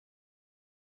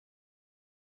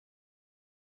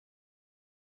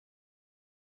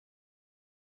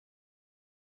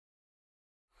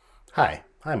Hi,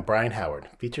 I'm Brian Howard,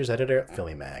 features editor at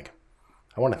Philly Mag.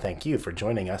 I want to thank you for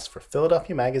joining us for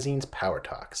Philadelphia Magazine's Power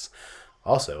Talks.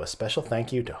 Also, a special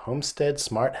thank you to Homestead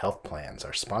Smart Health Plans,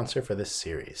 our sponsor for this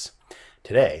series.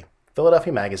 Today,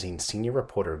 Philadelphia Magazine's senior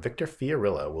reporter Victor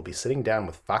Fiorillo will be sitting down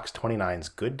with Fox 29's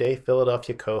Good Day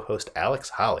Philadelphia co-host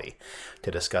Alex Holley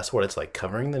to discuss what it's like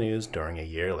covering the news during a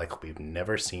year like we've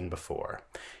never seen before.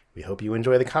 We hope you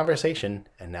enjoy the conversation,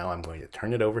 and now I'm going to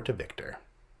turn it over to Victor.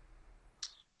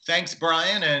 Thanks,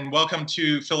 Brian, and welcome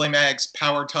to Philly Mag's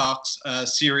Power Talks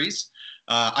series.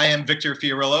 I am Victor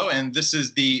Fiorillo, and this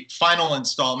is the final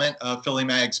installment of Philly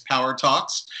Mag's Power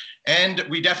Talks. And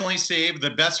we definitely saved the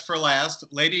best for last.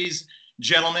 Ladies,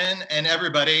 gentlemen, and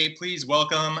everybody, please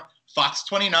welcome Fox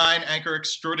 29 anchor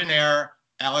extraordinaire,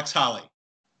 Alex Holley.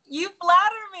 You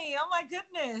flatter me. Oh, my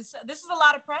goodness. This is a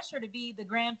lot of pressure to be the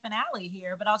grand finale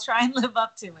here, but I'll try and live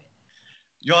up to it.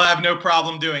 You'll have no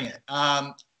problem doing it.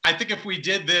 I think if we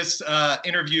did this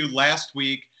interview last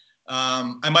week,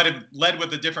 I might have led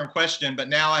with a different question, but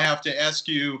now I have to ask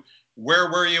you, where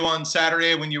were you on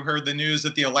Saturday when you heard the news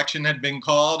that the election had been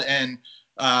called, and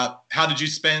how did you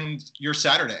spend your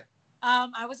Saturday?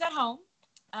 I was at home,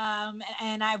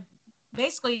 and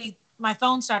my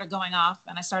phone started going off,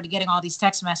 and I started getting all these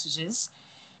text messages,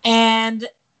 and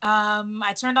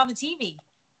I turned on the TV.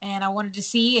 And I wanted to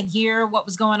see and hear what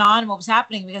was going on and what was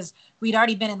happening, because we'd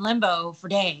already been in limbo for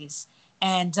days.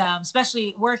 And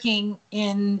especially working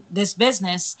in this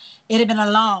business, it had been a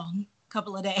long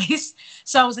couple of days.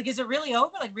 So I was like, is it really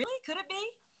over? Like, really? Could it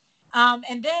be?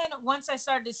 And then once I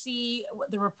started to see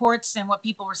the reports and what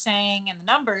people were saying and the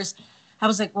numbers, I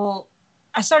was like, well,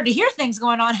 I started to hear things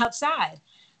going on outside.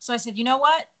 So I said, you know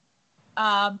what?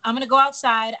 I'm going to go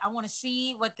outside. I want to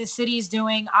see what this city is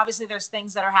doing. Obviously, there's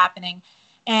things that are happening.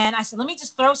 And I said, let me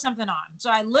just throw something on.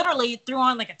 So I literally threw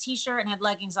on like a t-shirt and had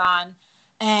leggings on,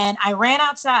 and I ran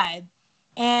outside,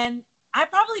 and I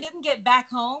probably didn't get back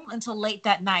home until late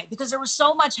that night because there was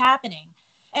so much happening.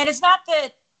 And it's not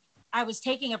that I was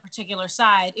taking a particular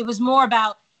side. It was more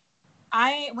about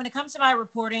when it comes to my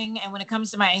reporting and when it comes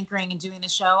to my anchoring and doing the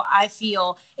show, I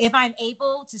feel if I'm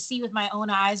able to see with my own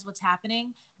eyes what's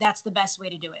happening, that's the best way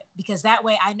to do it. Because that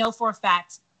way I know for a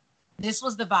fact this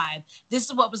was the vibe. This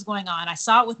is what was going on. I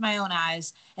saw it with my own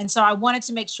eyes. And so I wanted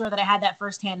to make sure that I had that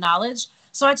firsthand knowledge.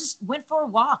 So I just went for a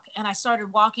walk, and I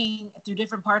started walking through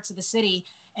different parts of the city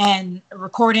and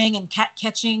recording and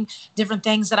catching different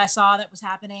things that I saw that was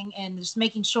happening, and just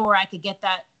making sure I could get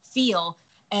that feel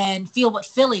and feel what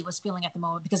Philly was feeling at the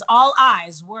moment, because all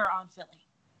eyes were on Philly.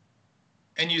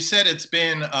 And you said it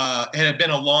had been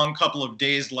a long couple of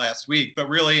days last week, but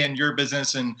really in your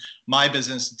business and my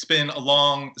business, it's been a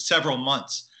long several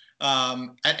months.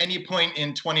 At any point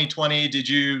in 2020, did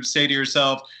you say to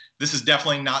yourself, this is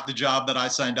definitely not the job that I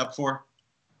signed up for?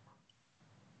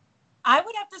 I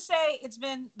would have to say it's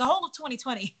been the whole of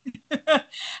 2020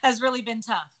 has really been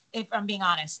tough, if I'm being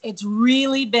honest. It's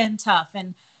really been tough.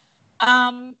 And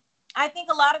I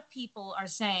think a lot of people are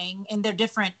saying in their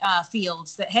different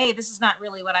fields that, hey, this is not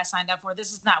really what I signed up for.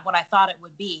 This is not what I thought it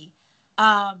would be.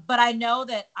 But I know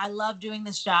that I love doing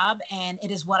this job, and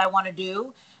it is what I want to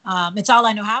do. It's all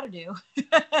I know how to do.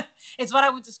 It's what I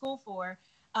went to school for.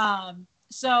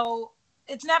 So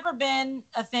it's never been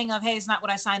a thing of, hey, it's not what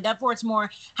I signed up for. It's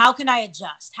more, how can I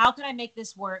adjust? How can I make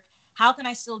this work? How can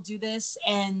I still do this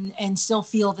and still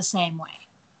feel the same way?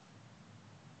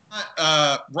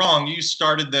 Wrong. You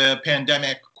started the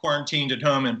pandemic quarantined at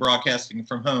home and broadcasting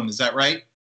from home. Is that right?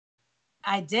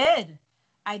 I did.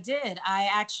 I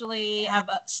actually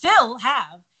still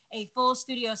have a full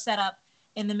studio set up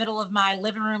in the middle of my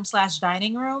living room /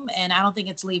 dining room, and I don't think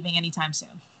it's leaving anytime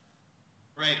soon.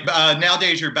 Right.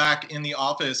 Nowadays, you're back in the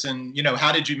office, and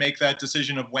how did you make that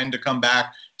decision of when to come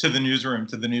back to the newsroom,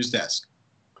 to the news desk?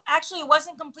 Actually, it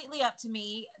wasn't completely up to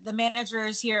me. The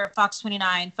managers here at Fox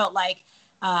 29 felt like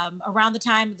around the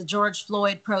time of the George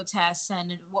Floyd protests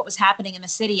and what was happening in the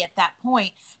city at that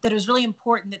point, that it was really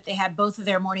important that they had both of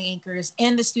their morning anchors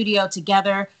in the studio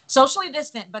together, socially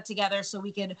distant, but together, so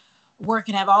we could work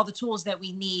and have all the tools that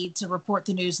we need to report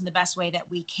the news in the best way that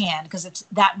we can, because it's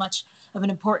that much of an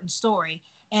important story.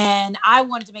 And I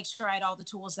wanted to make sure I had all the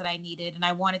tools that I needed, and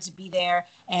I wanted to be there.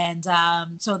 And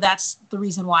so that's the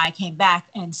reason why I came back.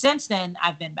 And since then,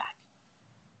 I've been back.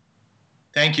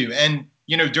 Thank you. And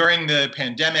during the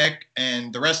pandemic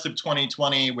and the rest of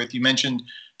 2020, you mentioned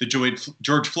the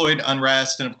George Floyd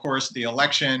unrest and, of course, the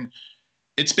election,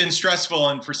 it's been stressful.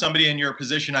 And for somebody in your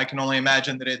position, I can only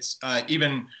imagine that it's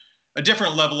even a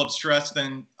different level of stress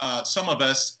than some of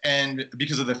us. And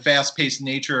because of the fast-paced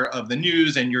nature of the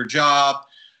news and your job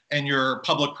and your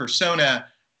public persona,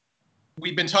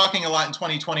 we've been talking a lot in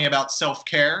 2020 about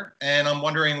self-care, and I'm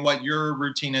wondering what your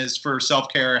routine is for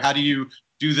self-care. How do you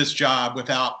do this job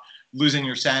without losing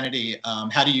your sanity?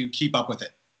 How do you keep up with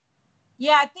it?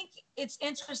 Yeah, I think it's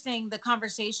interesting the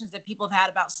conversations that people have had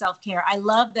about self-care. I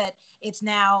love that it's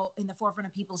now in the forefront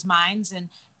of people's minds and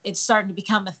it's starting to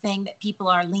become a thing that people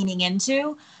are leaning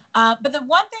into. But the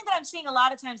one thing that I'm seeing a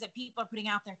lot of times that people are putting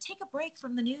out there, take a break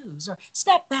from the news or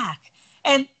step back.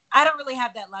 And I don't really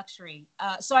have that luxury.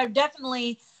 So I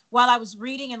definitely, while I was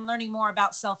reading and learning more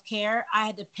about self-care, I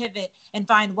had to pivot and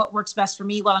find what works best for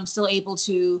me while I'm still able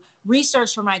to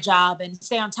research for my job and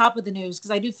stay on top of the news. Because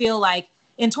I do feel like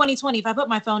in 2020, if I put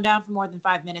my phone down for more than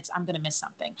 5 minutes, I'm going to miss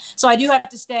something. So I do have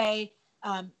to stay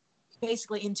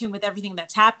basically in tune with everything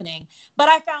that's happening. But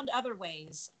I found other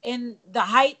ways. In the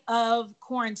height of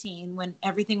quarantine, when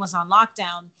everything was on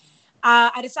lockdown,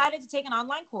 I decided to take an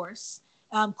online course.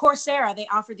 Coursera, they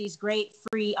offer these great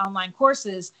free online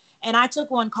courses. And I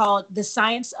took one called The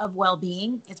Science of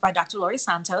Wellbeing. It's by Dr. Laurie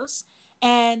Santos.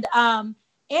 And in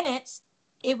it,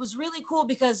 it was really cool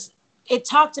because it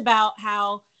talked about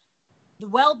how the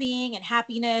well-being and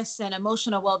happiness and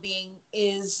emotional well-being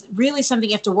is really something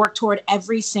you have to work toward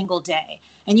every single day.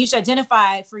 And you should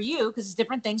identify for you, because it's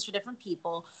different things for different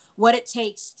people, what it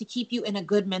takes to keep you in a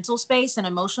good mental space and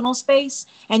emotional space.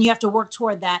 And you have to work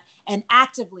toward that and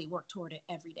actively work toward it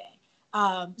every day.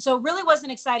 So it really was an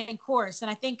exciting course.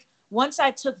 And I think once I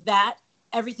took that,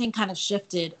 everything kind of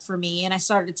shifted for me and I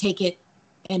started to take it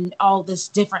and all this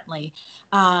differently.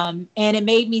 And it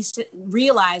made me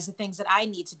realize the things that I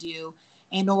need to do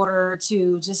in order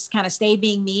to just kind of stay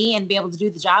being me and be able to do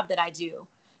the job that I do.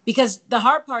 Because the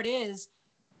hard part is,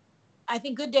 I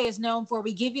think Good Day is known for,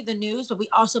 we give you the news, but we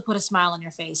also put a smile on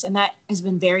your face. And that has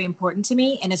been very important to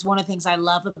me. And it's one of the things I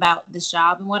love about this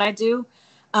job and what I do.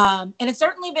 And it's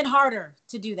certainly been harder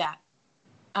to do that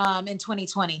in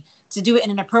 2020, to do it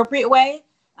in an appropriate way,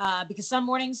 because some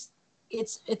mornings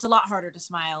it's a lot harder to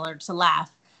smile or to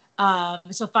laugh.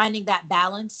 So finding that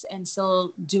balance and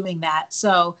still doing that.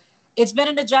 So it's been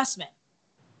an adjustment.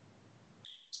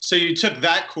 So you took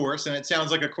that course, and it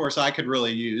sounds like a course I could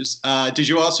really use. Did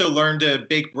you also learn to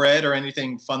bake bread or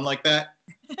anything fun like that?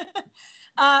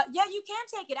 Yeah, you can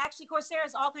take it. Actually, Coursera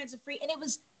is all kinds of free. And it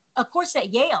was a course at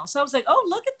Yale. So I was like, oh,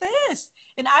 look at this.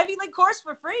 An Ivy League course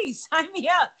for free. Sign me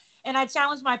up. And I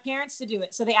challenged my parents to do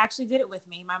it. So they actually did it with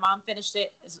me. My mom finished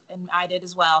it and I did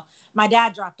as well. My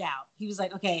dad dropped out. He was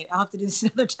like, okay, I'll have to do this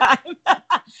another time.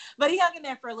 But he hung in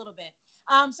there for a little bit.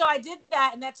 So I did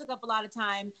that and that took up a lot of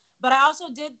time. But I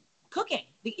also did cooking.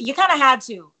 You kind of had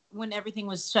to when everything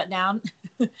was shut down.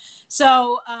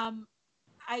 So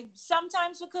I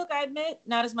sometimes would cook, I admit,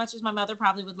 not as much as my mother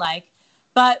probably would like.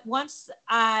 But once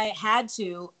I had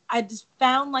to, I just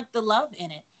found like the love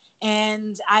in it.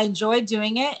 And I enjoyed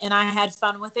doing it and I had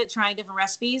fun with it, trying different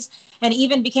recipes, and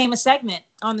even became a segment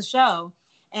on the show.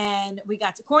 And we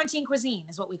got to quarantine cuisine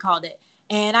is what we called it.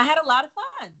 And I had a lot of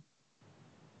fun.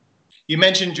 You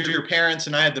mentioned your parents,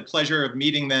 and I had the pleasure of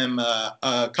meeting them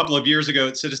a couple of years ago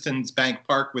at Citizens Bank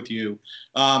Park with you.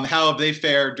 How have they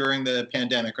fared during the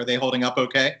pandemic? Are they holding up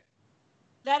okay?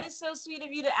 That is so sweet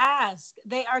of you to ask.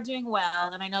 They are doing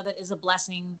well. And I know that is a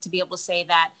blessing to be able to say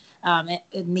that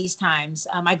in these times.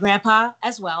 My grandpa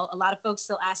as well. A lot of folks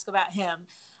still ask about him.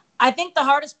 I think the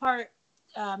hardest part,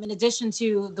 in addition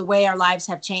to the way our lives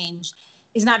have changed,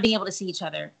 is not being able to see each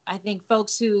other. I think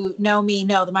folks who know me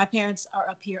know that my parents are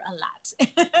up here a lot.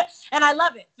 And I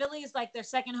love it. Philly is like their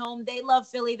second home. They love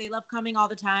Philly. They love coming all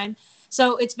the time.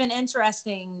 So it's been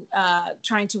interesting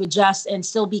trying to adjust and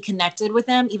still be connected with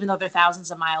them, even though they're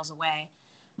thousands of miles away.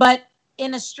 But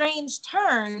in a strange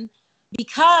turn,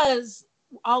 because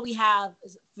all we have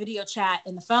is video chat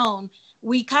and the phone,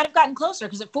 we kind of gotten closer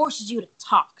because it forces you to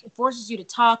talk. It forces you to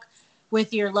talk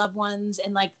with your loved ones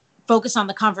and like focus on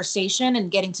the conversation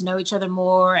and getting to know each other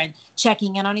more and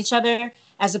checking in on each other,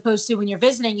 as opposed to when you're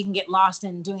visiting, you can get lost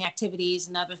in doing activities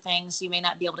and other things. So you may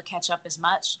not be able to catch up as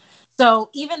much. So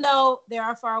even though they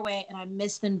are far away and I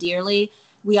miss them dearly,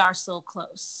 we are still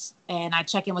close. And I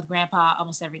check in with Grandpa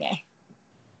almost every day.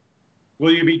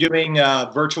 Will you be doing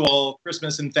virtual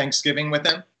Christmas and Thanksgiving with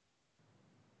them?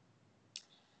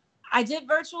 I did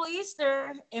virtual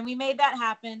Easter and we made that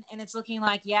happen. And it's looking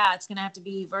like, yeah, it's going to have to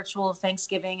be virtual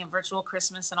Thanksgiving and virtual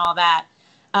Christmas and all that.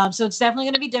 So it's definitely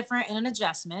going to be different and an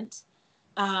adjustment.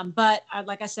 But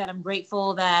like I said, I'm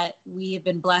grateful that we have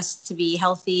been blessed to be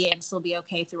healthy and still be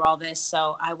okay through all this.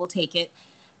 So I will take it.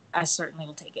 I certainly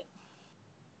will take it.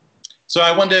 So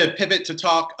I wanted to pivot to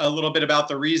talk a little bit about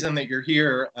the reason that you're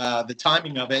here. The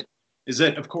timing of it is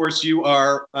that, of course, you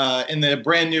are in the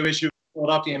brand new issue of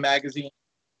Philadelphia Magazine,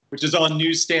 which is on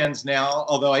newsstands now,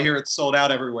 although I hear it's sold out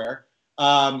everywhere.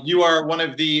 You are one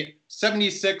of the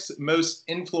 76 most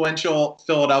influential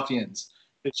Philadelphians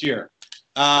this year.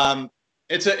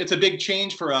 It's a big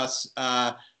change for us.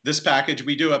 This package,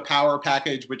 we do a power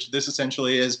package, which this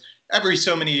essentially is every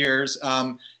so many years.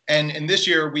 And this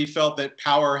year we felt that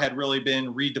power had really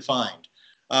been redefined.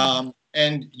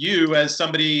 And you, as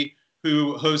somebody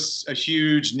who hosts a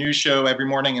huge news show every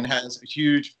morning and has a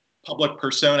huge public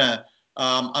persona,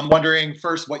 I'm wondering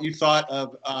first what you thought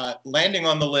of landing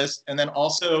on the list, and then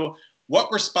also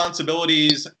what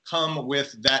responsibilities come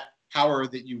with that power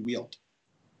that you wield.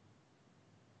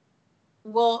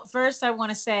 Well, first I want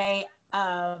to say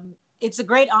it's a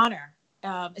great honor,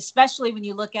 especially when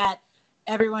you look at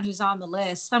everyone who's on the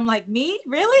list. I'm like, me?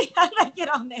 Really? How did I get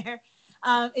on there?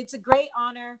 It's a great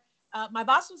honor. My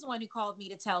boss was the one who called me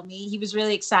to tell me. He was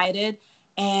really excited.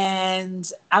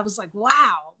 And I was like,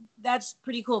 wow, that's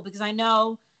pretty cool, because I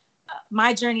know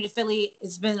my journey to Philly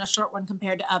has been a short one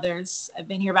compared to others. I've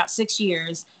been here about 6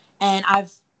 years. And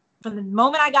from the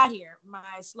moment I got here,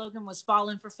 my slogan was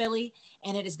 "Falling for Philly,"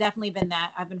 and it has definitely been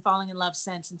that. I've been falling in love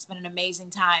since. It's been an amazing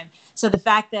time. So the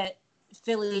fact that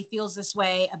Philly feels this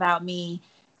way about me,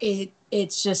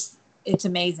 it's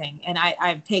amazing. And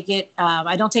I take it,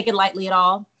 I don't take it lightly at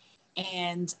all.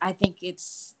 And I think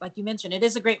it's, like you mentioned, it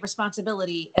is a great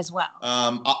responsibility as well.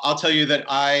 I'll tell you that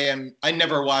I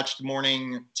never watched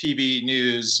morning TV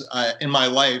news in my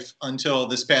life until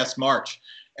this past March.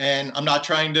 And I'm not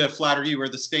trying to flatter you or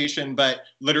the station, but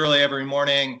literally every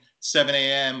morning, 7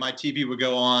 a.m., my TV would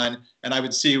go on and I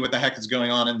would see what the heck is going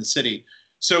on in the city.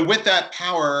 So with that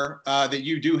power that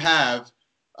you do have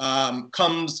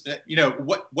comes,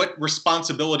 what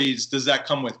responsibilities does that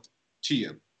come with to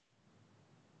you?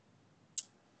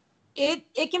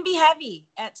 It can be heavy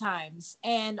at times,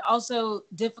 and also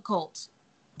difficult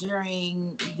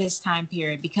during this time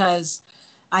period, because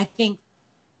I think,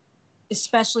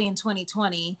 especially in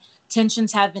 2020,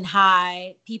 tensions have been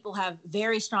high. People have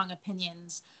very strong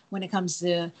opinions when it comes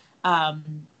to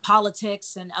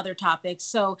politics and other topics.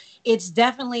 So it's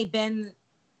definitely been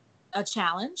a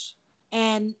challenge.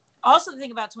 And also the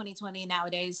thing about 2020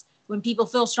 nowadays, when people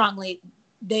feel strongly,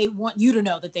 they want you to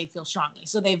know that they feel strongly.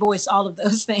 So they voice all of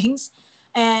those things.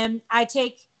 And I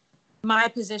take my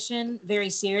position very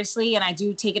seriously, and I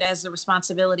do take it as a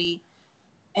responsibility.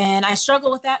 And I struggle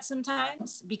with that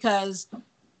sometimes because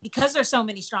there's so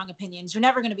many strong opinions, you're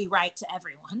never going to be right to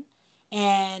everyone.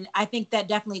 And I think that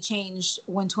definitely changed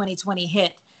when 2020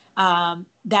 hit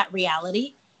that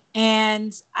reality.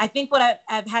 And I think what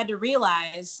I've had to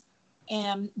realize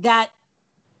that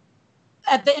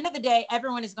at the end of the day,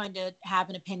 everyone is going to have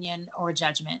an opinion or a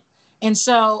judgment. And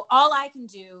so all I can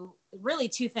do, really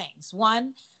two things.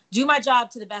 One, do my job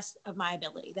to the best of my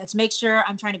ability. That's make sure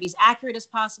I'm trying to be as accurate as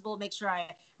possible, make sure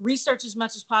I research as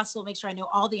much as possible, make sure I know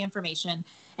all the information.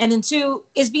 And then two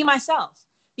is be myself.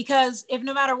 Because if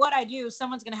no matter what I do,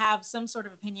 someone's going to have some sort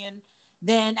of opinion,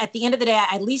 then at the end of the day,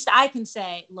 at least I can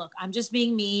say, look, I'm just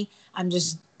being me. I'm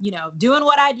just, doing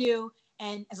what I do.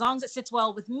 And as long as it sits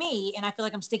well with me and I feel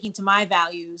like I'm sticking to my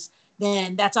values,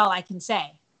 then that's all I can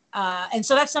say. And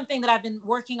so that's something that I've been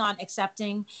working on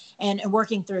accepting and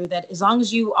working through, that as long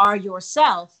as you are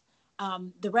yourself,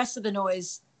 the rest of the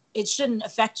noise, it shouldn't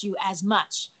affect you as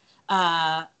much.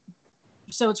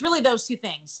 So it's really those two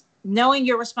things: knowing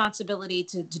your responsibility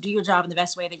to do your job in the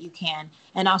best way that you can,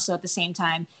 and also at the same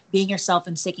time being yourself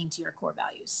and sticking to your core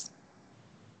values.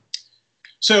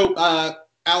 So,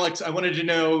 Alex, I wanted to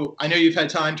know, I know you've had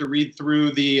time to read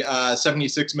through the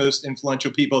 76 most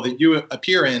influential people that you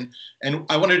appear in, and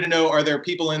I wanted to know, are there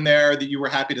people in there that you were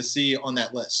happy to see on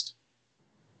that list?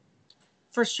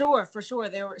 For sure.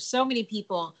 There were so many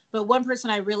people, but one person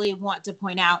I really want to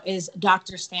point out is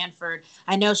Dr. Stanford.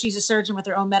 I know she's a surgeon with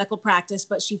her own medical practice,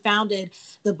 but she founded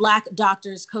the Black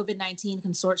Doctors COVID-19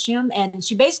 Consortium, and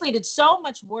she basically did so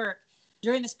much work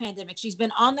during this pandemic. She's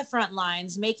been on the front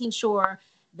lines, making sure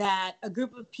that a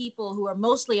group of people who are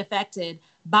mostly affected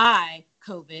by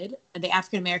COVID, the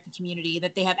African-American community,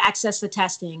 that they have access to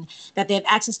testing, that they have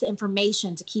access to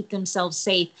information to keep themselves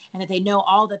safe, and that they know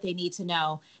all that they need to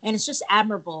know. And it's just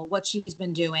admirable what she's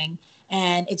been doing.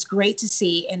 And it's great to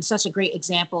see, and such a great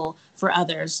example for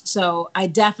others. So I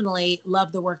definitely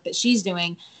love the work that she's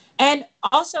doing. And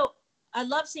also, I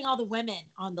love seeing all the women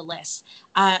on the list.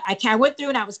 I went through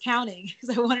and I was counting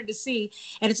because I wanted to see,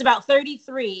 and it's about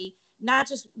 33 not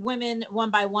just women one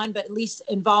by one, but at least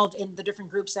involved in the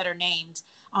different groups that are named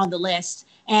on the list.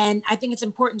 And I think it's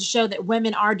important to show that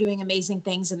women are doing amazing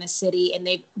things in this city, and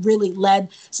they've really led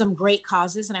some great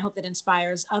causes. And I hope that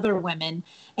inspires other women.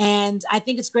 And I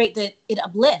think it's great that it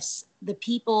uplifts the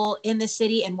people in the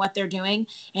city and what they're doing,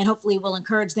 and hopefully will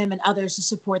encourage them and others to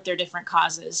support their different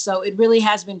causes. So it really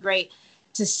has been great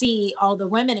to see all the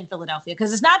women in Philadelphia,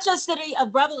 because it's not just city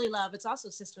of brotherly love, it's also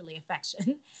sisterly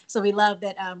affection. So we love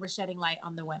that we're shedding light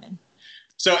on the women.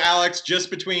 So Alex, just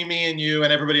between me and you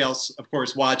and everybody else, of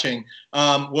course, watching,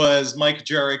 was Mike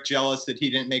Jurek jealous that he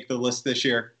didn't make the list this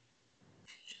year?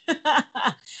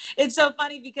 It's so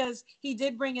funny because he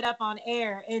did bring it up on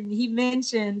air, and he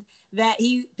mentioned that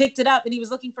he picked it up and he was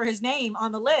looking for his name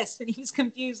on the list, and he was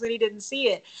confused that he didn't see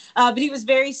it. But he was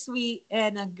very sweet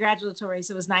and congratulatory,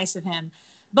 so it was nice of him.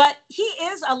 But he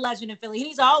is a legend in Philly, and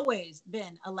he's always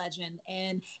been a legend,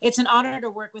 and it's an honor to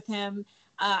work with him.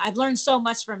 I've learned so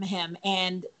much from him,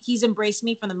 and he's embraced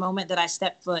me from the moment that I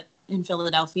stepped foot in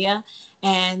Philadelphia.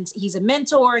 And he's a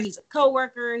mentor, he's a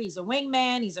coworker, he's a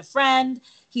wingman, he's a friend.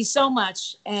 He's so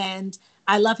much, and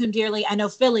I love him dearly. I know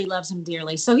Philly loves him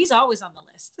dearly, so he's always on the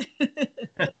list.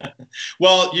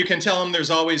 Well, you can tell him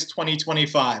there's always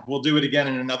 2025. We'll do it again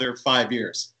in another 5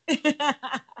 years.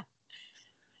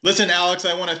 Listen, Alex,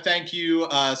 I want to thank you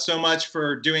so much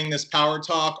for doing this Power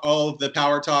Talk. All of the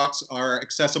Power Talks are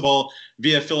accessible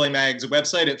via Philly Mag's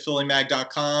website at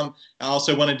phillymag.com. I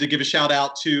also wanted to give a shout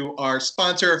out to our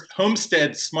sponsor,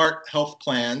 Homestead Smart Health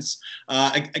Plans.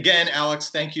 Again, Alex,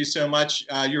 thank you so much.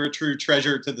 You're a true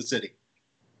treasure to the city.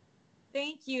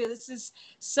 Thank you. This is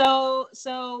so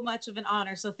much of an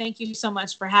honor. So thank you so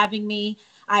much for having me.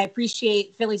 I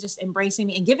appreciate Philly just embracing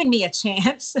me and giving me a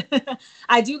chance.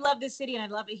 I do love this city, and I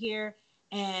love it here.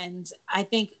 And I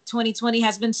think 2020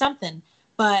 has been something,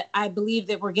 but I believe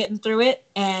that we're getting through it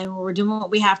and we're doing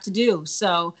what we have to do.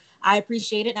 So I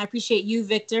appreciate it. And I appreciate you,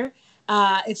 Victor.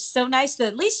 It's so nice to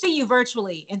at least see you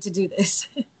virtually and to do this.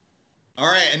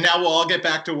 All right. And now we'll all get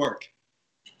back to work.